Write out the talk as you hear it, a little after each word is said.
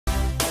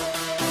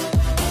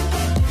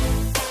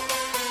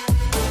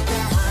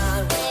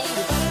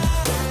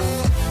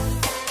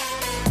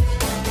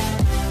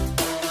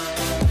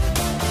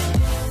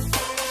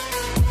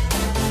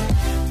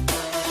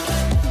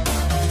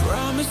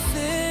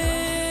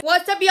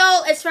up,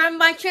 y'all? It's from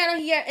my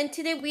channel here, and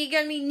today we're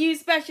gonna be new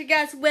special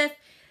guests with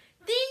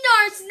the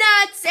Norse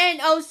Nuts,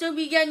 and also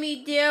we're gonna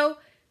be do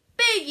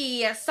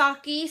Biggie,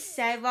 Saki,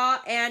 Seva,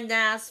 and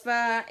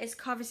Naspa. It's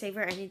cover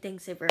saver, anything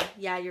saver.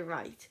 Yeah, you're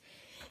right.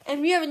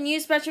 And we have a new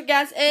special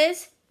guest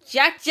is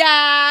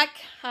Jack.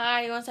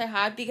 Hi, you wanna say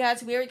hi?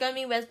 Because we're gonna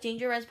be with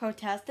Dangerous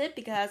protested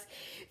because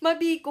might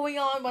be going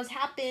on what's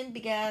happened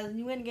because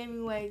you went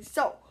getting away.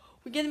 So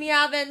we're gonna be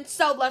having.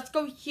 So let's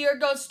go here.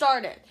 Go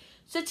start it.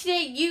 So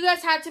today, you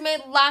guys had to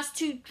make last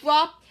two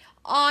drop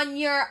on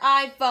your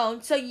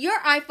iPhone. So your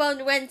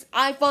iPhone wins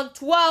iPhone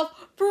 12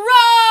 Pro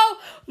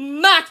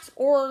Max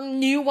or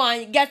new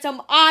one. Get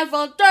some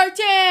iPhone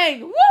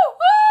 13. Woo!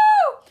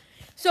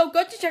 So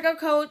go to checkout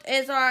code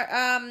is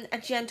our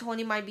Gen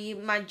 20 might be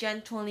my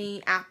Gen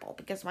 20 Apple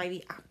because might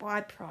be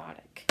Apple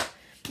product.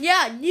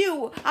 Yeah,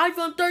 new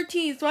iPhone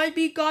 13. So might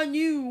be got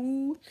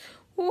new.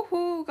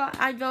 Woohoo, got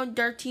iPhone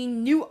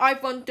 13, new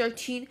iPhone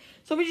 13.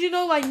 So did you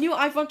know like new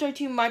iPhone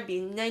 13 might be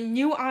the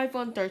new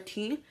iPhone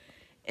 13.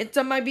 It's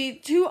might be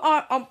two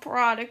on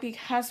product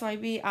because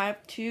might be I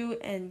have two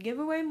and give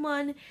away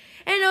one.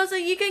 And also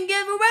you can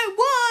give away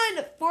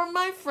one for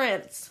my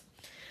friends.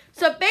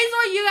 So based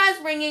on you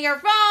guys bringing your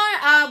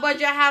phone, but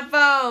you have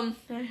phone.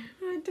 I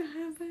don't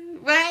have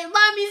phone. Wait,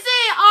 let me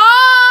see.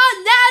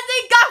 Oh,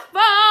 Nancy got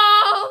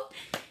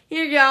phone.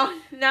 Here you go.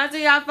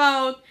 Nancy got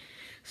phone.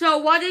 So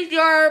what is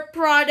your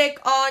product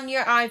on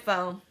your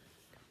iPhone?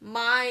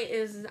 Mine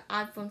is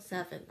iPhone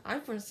 7.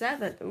 iPhone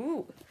 7.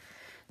 Ooh.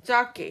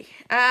 Jockey.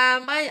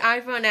 My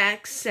iPhone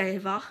X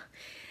Saver.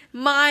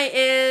 Mine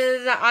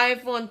is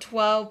iPhone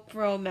 12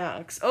 Pro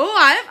Max. Oh,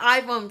 I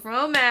have iPhone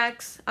Pro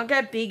Max. I'll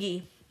get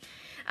Biggie.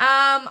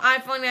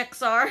 iPhone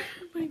XR.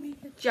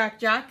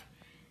 Jack.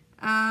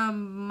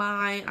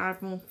 My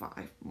iPhone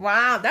 5.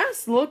 Wow,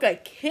 that's look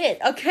like kid.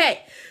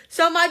 Okay,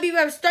 so might be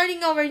we're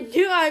starting over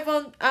new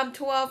iPhone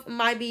 12.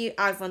 Might be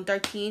iPhone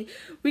 13.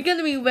 We're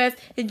gonna be with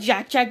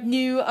Jack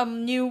new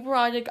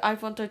project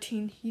iPhone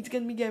 13. He's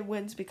gonna be get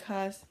wins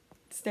because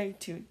stay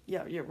tuned.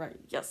 Yeah, you're right.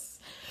 Yes.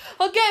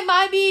 Okay,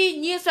 might be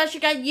new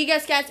special guy. You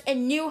guys got a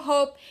new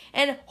Hope,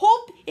 and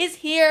Hope is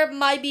here.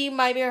 Might be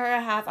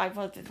her half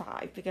iPhone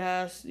 5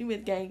 because you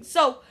with gang.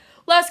 So.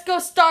 Let's go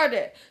start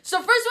it. So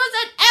first one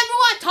said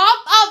everyone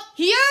top up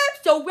here.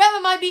 So wherever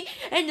it might be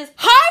in this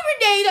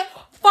hibernated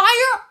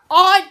fire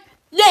on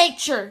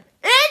nature.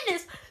 In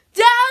this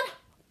down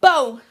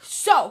bone.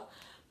 So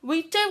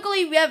we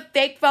have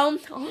fake phone.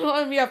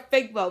 We have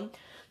fake phone.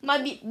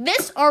 Might be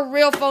this our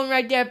real phone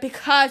right there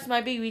because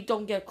might be we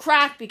don't get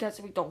cracked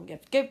because we don't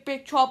get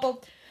big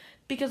trouble.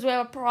 Because we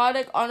have a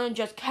product on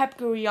just kept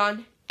going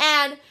on.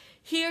 And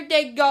here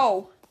they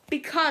go.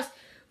 Because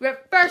the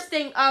first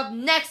thing of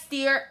next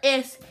year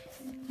is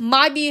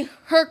might be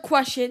her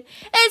question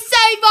and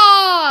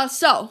Seva.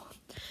 So,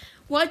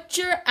 what's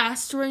your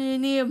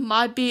astronomy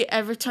might be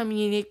every time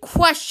you need a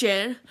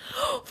question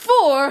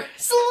for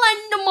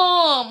Slender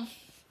Mom?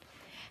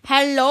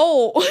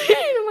 Hello,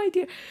 my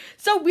dear.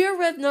 So we're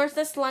with Nurse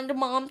Slender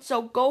Mom.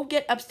 So go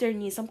get upstairs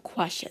and need some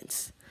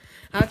questions.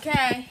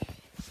 Okay.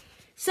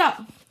 So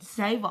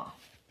Seva,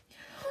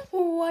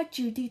 what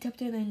you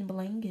detected in the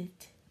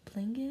blanket?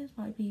 Blanket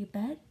might be a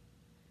bed.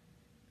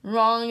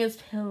 Wrong is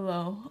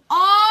pillow.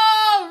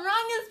 Oh,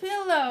 wrong is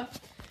pillow.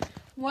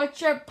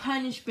 What's your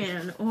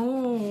punishment?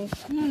 Oh,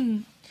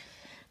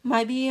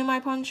 might be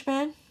my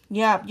punishment.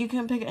 Yeah, you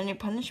can pick any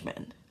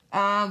punishment.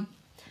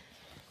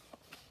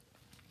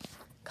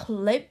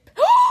 Clip.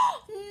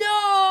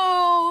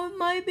 No, it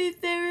might be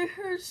very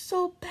hurt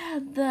so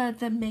bad that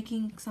they're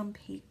making some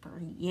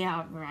paper.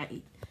 Yeah,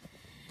 right.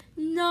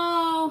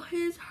 No,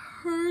 it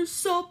hurts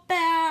so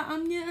bad.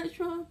 I'm gonna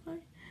try.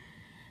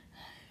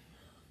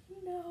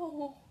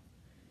 No.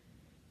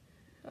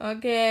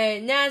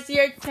 Okay, now it's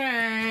your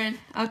turn.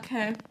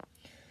 Okay.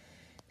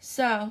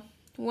 So,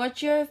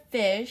 what's your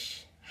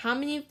fish? How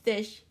many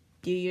fish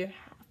do you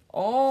have?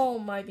 Oh,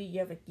 might be you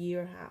have a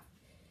year and a half.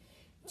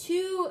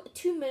 Two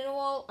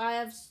mineral. I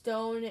have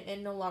stone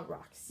and a lot of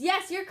rocks.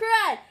 Yes, you're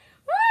correct.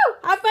 Woo!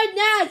 High five,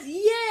 Nas.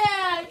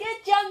 Yeah,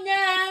 good job,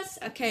 Nas.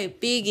 Okay,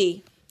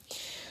 Biggie.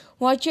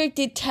 What's your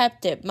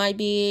detective? Might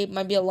be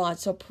a lot.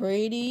 So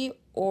pretty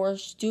or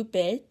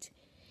stupid.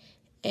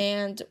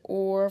 And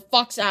or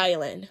Fox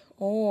Island.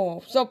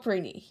 Oh, so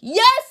pretty.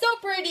 Yes, so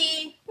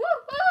pretty.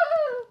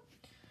 Woohoo!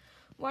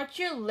 What's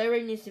your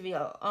lyric needs to be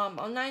all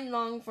night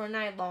long for a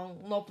night long,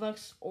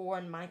 Roblox or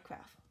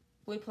Minecraft.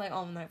 We play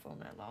all night for all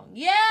night long.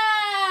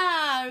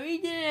 Yeah, we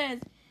did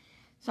it.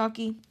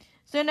 Saki.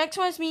 So next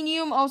one is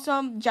medium,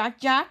 also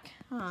Jack.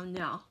 Oh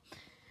no.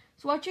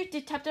 So what's your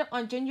detector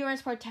on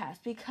Dangerous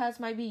protest? Because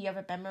maybe you have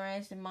it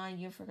memorized in mind,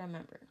 you forgot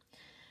remember.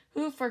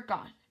 Who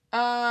forgot?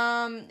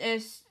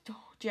 Is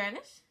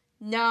Janice?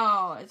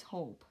 No, it's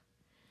Hope.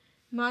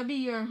 Maybe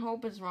your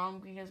Hope is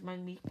wrong because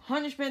might be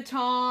punishment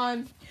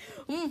time.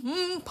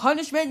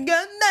 Punishment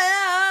get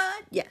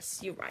mad. Yes,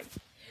 you're right.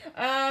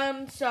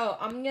 So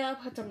I'm gonna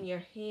put them in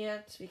your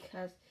hands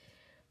because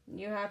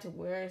you have to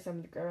wear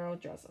some girl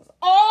dresses.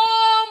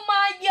 Oh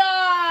my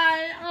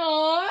god!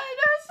 Oh,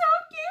 that's so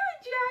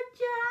cute,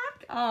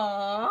 Jack.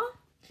 Aw.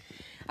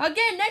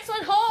 Okay, next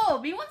one,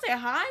 Hope. You want to say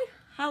hi?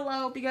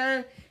 Hello,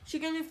 because she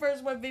gonna be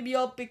first with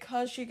video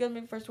because she gonna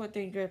be first with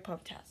the great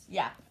pub test.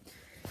 Yeah.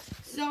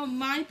 So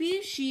might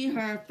be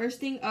her first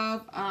thing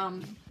of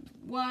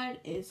what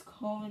is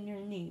calling your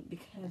name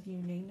because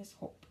your name is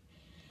Hope.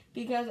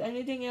 Because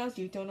anything else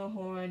you don't know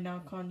who are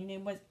not calling your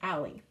name was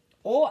Allie.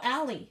 Oh,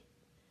 Allie.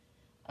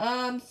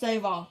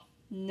 Save all.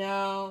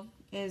 No,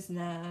 it's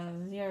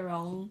not. You're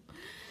wrong.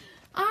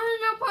 I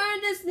don't know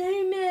what this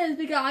name is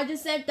because I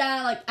just said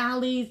that like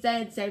Allie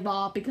said save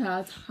all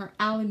because her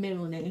Allie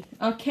middle name.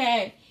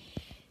 Okay.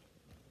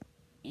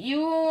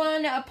 You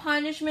want a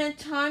punishment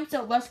time,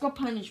 so let's go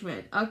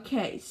punishment.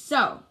 Okay,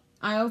 so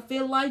I don't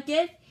feel like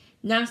it.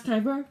 Now it's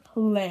time for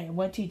play.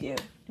 What to do?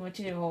 What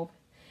to do, Hope?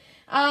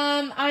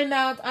 I'm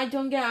out. I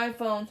don't get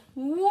iPhone.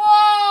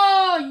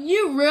 Whoa!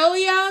 You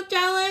really out,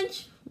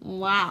 challenge?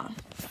 Wow.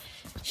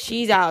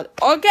 She's out.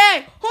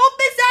 Okay,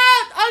 Hope is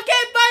out.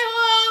 Okay, bye,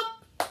 Hope.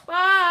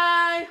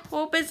 Bye.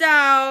 Hope is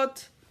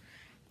out.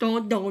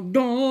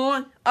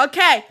 Don't.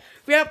 Okay,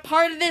 we are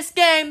part of this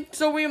game,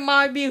 so we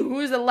might be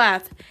who's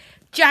left.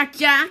 Jack,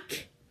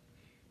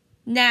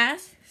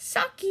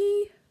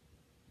 Janiceuklee,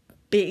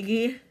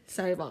 Biggie,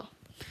 Cyber.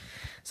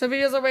 So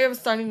because the way of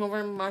starting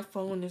over, my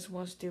phone is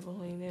what's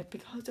delaying it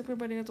because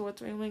everybody is what's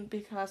failing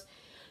because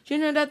you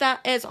know that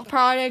is a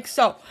product.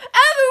 So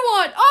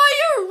everyone, are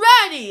you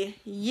ready?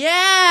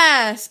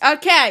 Yes.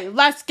 Okay,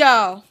 let's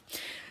go.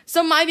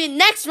 So maybe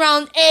next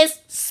round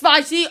is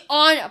spicy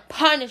on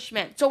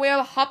punishment. So we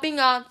are hopping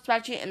on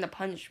spicy and the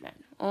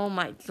punishment. Oh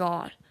my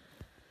god.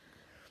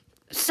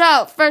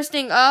 So, first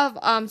thing of,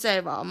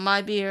 say, well,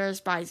 my beer is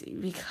spicy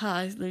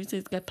because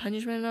Lucy's get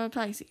punishment or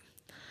spicy.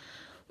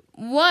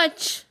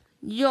 What's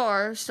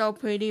your so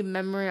pretty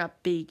memory of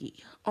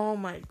Biggie? Oh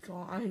my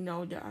god, I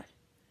know that.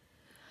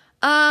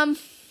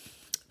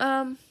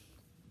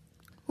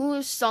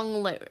 Who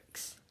sung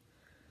lyrics?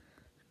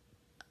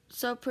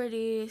 So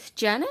pretty,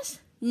 Janice?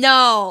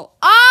 No.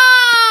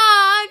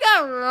 I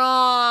got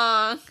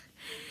wrong.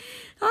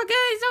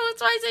 Okay, so it's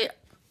spicy.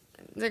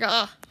 It's like,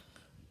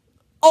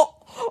 Oh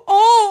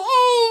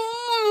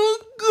my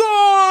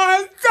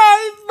god,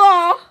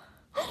 Cyber!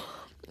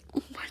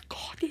 Oh my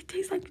god, it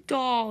tastes like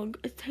dog.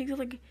 It tastes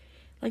like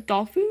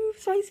dog food,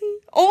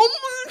 spicy. Oh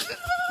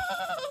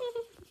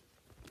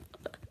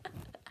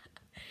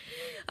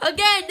my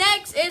Okay,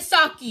 next is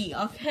sake.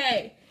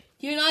 Okay.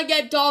 Do not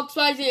get dog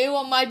spicy, it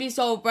might be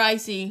so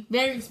spicy.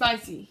 Very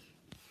spicy.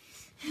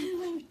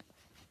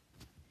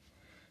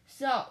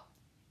 So,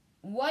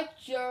 what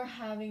you're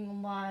having a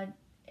lot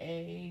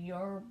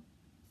your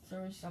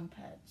some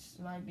pets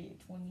might be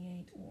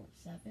 28 or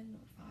 7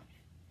 or 5.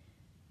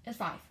 It's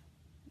 5.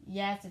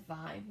 Yes, it's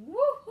 5.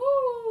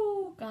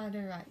 Woohoo! Got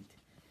it right.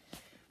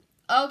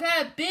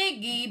 Okay,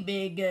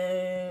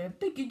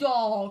 Biggie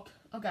dog.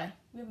 Okay,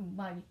 we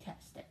might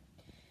test it.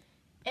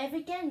 If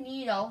we get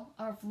needle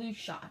or flu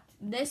shot,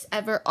 this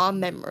ever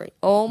on memory.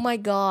 Oh my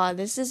god,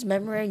 this is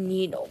memory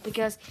needle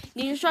because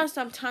needle shot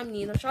sometimes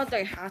needle shot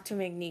they have to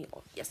make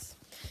needle. Yes.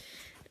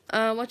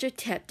 What's your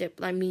tip?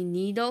 Like me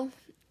needle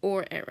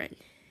or Aaron?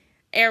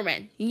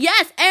 Aaron.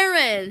 Yes,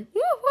 Aaron.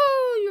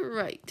 Woohoo! You're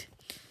right.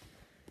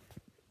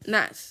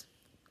 Nice.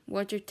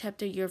 What's your tip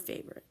to your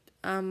favorite?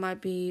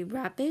 Might be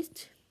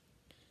Rabbit,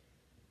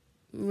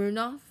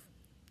 Rudolph,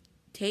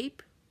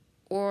 tape,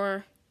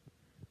 or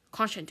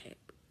caution tape.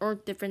 Or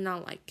different,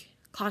 not like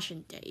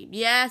caution tape.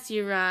 Yes,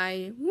 you're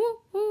right.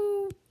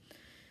 Woohoo!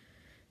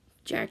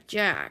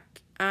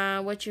 Jack.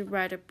 What you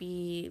rather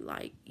be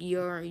like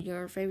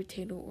your favorite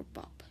Taylor or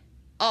Bob?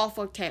 Oh,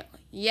 for Taylor.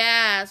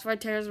 Yes, for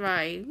Taylor's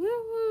right.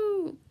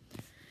 Woohoo!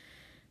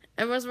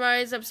 Everyone's right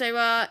except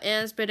Sava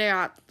and spit it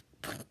out.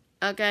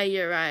 Okay,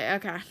 you're right.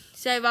 Okay,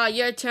 Sava,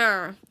 your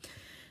turn.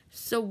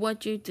 So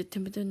what you did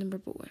temperature number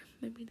 4?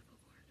 Maybe the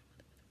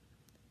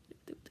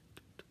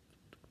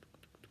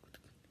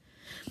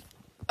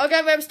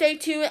Okay, we have stay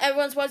tuned.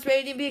 Everyone's was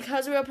rating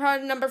because we were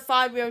part of number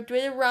 5. We were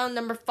doing around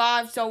number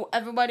 5, so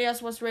everybody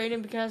else was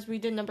rating because we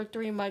did number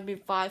 3 might be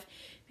 5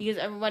 because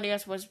everybody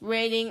else was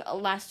rating.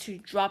 Last to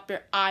drop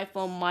their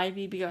iPhone might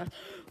be because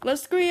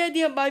let's great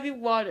idea might be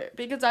water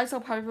because I saw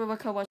probably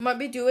might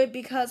be do it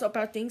because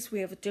about things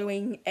we are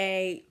doing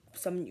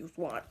some news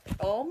water.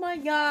 Oh my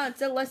god!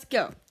 So let's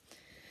go.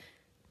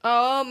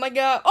 Oh my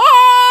god!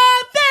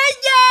 Oh,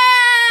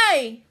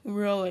 Biggie!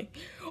 Really?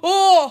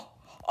 Oh,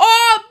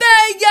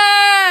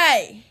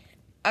 Biggie!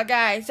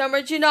 Okay, so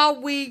much you know,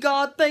 we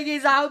got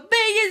Biggie's out.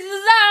 Biggie's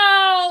is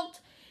out!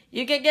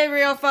 You can get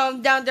real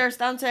phone downstairs.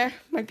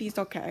 My piece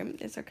okay.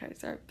 It's okay,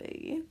 sorry,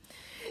 Biggie.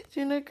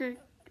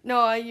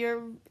 No,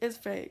 it's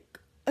fake.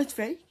 It's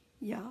fake?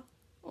 Yeah.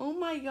 Oh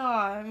my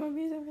god, my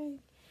piece is fake.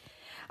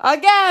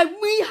 Again,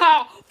 we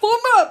have 4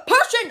 more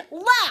person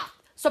left.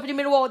 So in the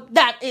middle,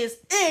 it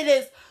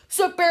is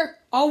super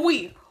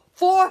we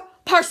 4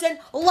 person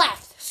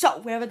left. So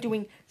we are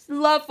doing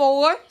love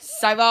for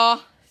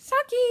Cyber,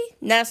 Saki,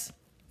 Ness,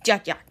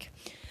 Jack.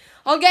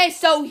 Okay,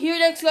 so here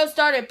let's go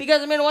started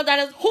because the middle one that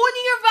is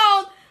holding your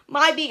phone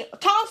might be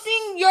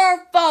tossing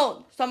your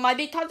phone. So might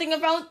be tossing your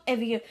phone. If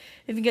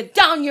you get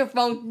down your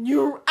phone,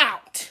 you're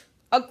out.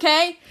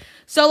 Okay,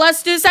 so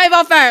let's do save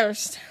all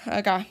first.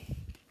 Okay.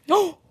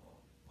 Oh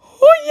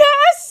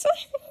yes!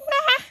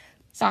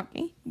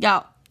 Saki,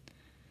 go.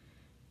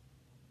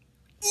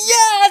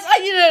 Yes, I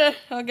did it.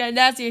 Okay,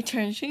 that's your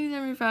turn. She's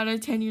never found her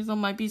 10 years old.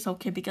 Might be so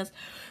okay because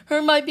her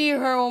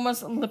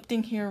almost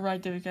lifting here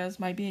right there because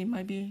might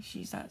be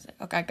she's not sick.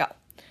 Okay, go.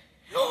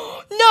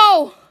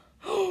 No,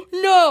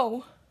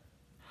 no.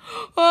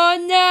 Oh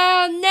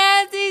no,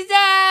 Nancy's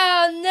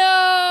out.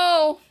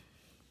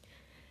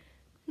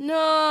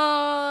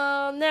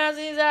 No,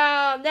 Nancy's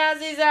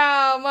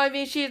out.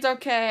 Maybe she's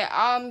okay.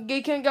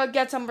 You can go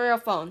get some real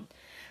phone.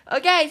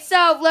 Okay,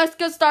 so let's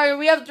get started.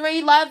 We have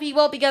 3 left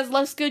people because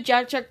let's go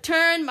Jack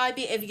turn. Might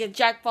be if you get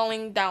Jack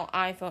falling down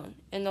iPhone.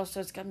 And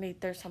also it's gonna be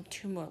there's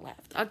 2 more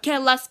left. Okay,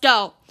 let's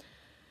go.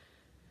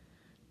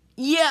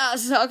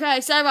 Yes,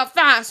 okay, save up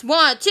fast.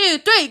 1, 2,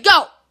 3,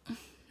 go.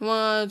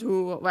 1,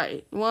 2,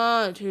 right.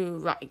 1, 2,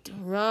 right.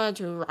 1,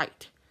 2,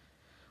 right.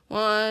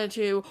 1,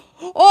 2.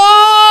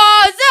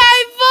 Oh,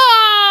 save!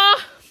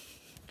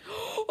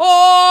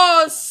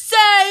 Oh,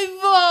 save!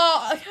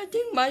 I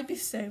think it might be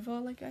save.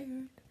 Like I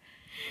heard.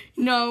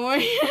 No,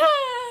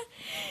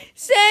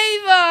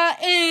 Sava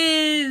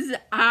is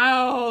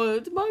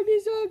out.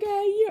 Mommy's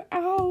okay. You're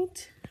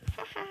out.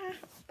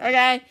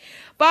 Okay.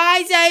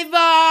 Bye,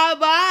 Sava.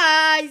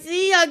 Bye.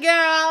 See ya,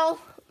 girl.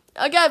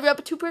 Okay, we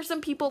have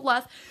 2% people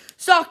left.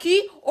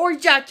 Saki or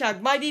Jack.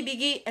 My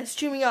Biggie is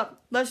streaming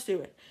up. Let's do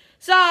it.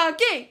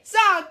 Saki.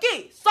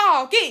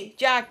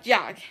 Jack.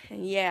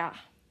 Yeah.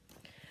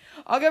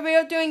 Okay, we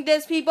are doing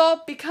this,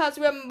 people, because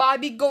we might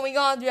be going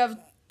on. We have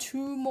 2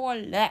 more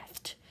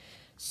left.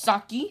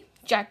 Saki,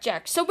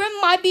 Jack. So we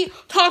might be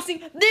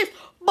tossing this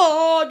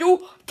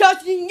bottle,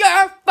 touching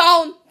your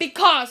phone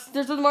because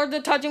there's more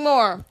than touching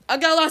more.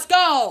 Okay, let's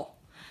go.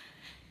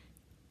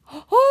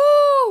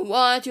 Oh,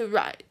 1, 2,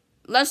 right.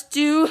 Let's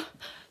do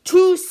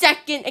 2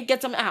 seconds and get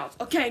them out.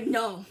 Okay,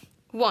 no.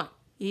 1,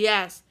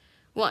 yes.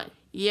 1,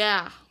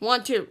 yeah.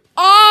 1, 2.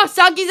 Oh,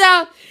 Saki's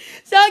out.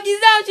 She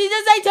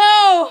just said 2.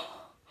 Oh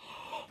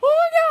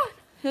my God.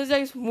 It's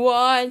like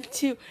 1,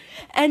 2,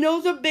 and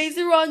also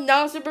basic run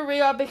now super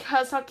real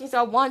because Saki's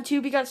out 1,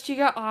 2 because she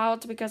got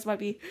out because might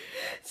be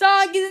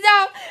Saki's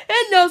out,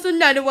 and also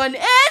another one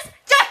is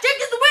Jack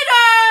is the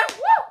winner.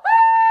 Woo!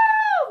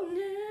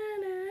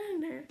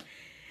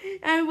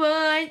 I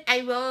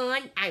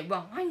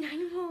won.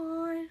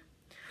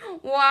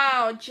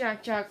 Wow,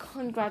 Jack,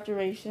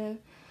 congratulations.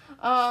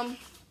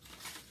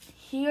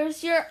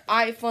 Here's your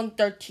iPhone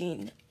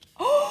 13.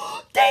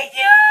 Oh, thank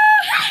you.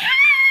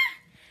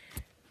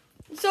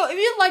 So if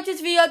you like this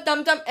video,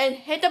 thumb and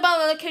hit the bell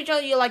notification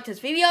if you like this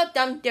video.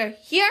 They're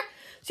here.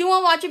 So you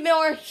want to watch it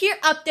more here,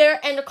 up there,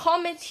 and the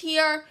comments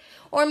here,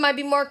 or it might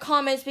be more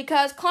comments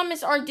because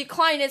comments are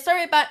declining.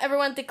 Sorry about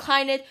everyone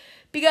declining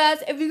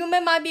because if you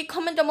might be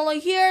comment down below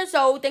here.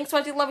 So thanks for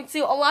watching, loving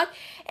you a lot,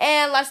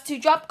 and let's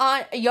drop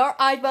on your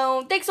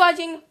iPhone. Thanks for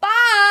watching.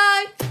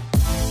 Bye.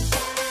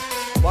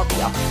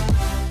 Welcome.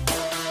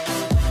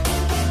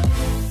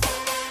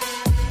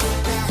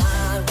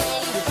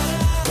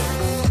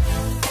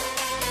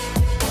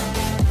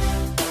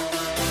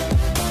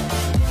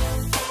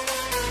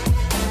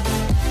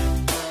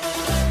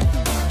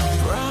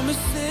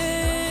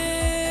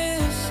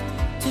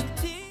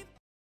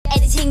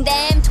 Editing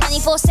them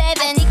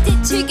 24/7,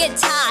 addicted to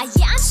guitar,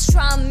 yeah, I'm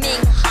strumming.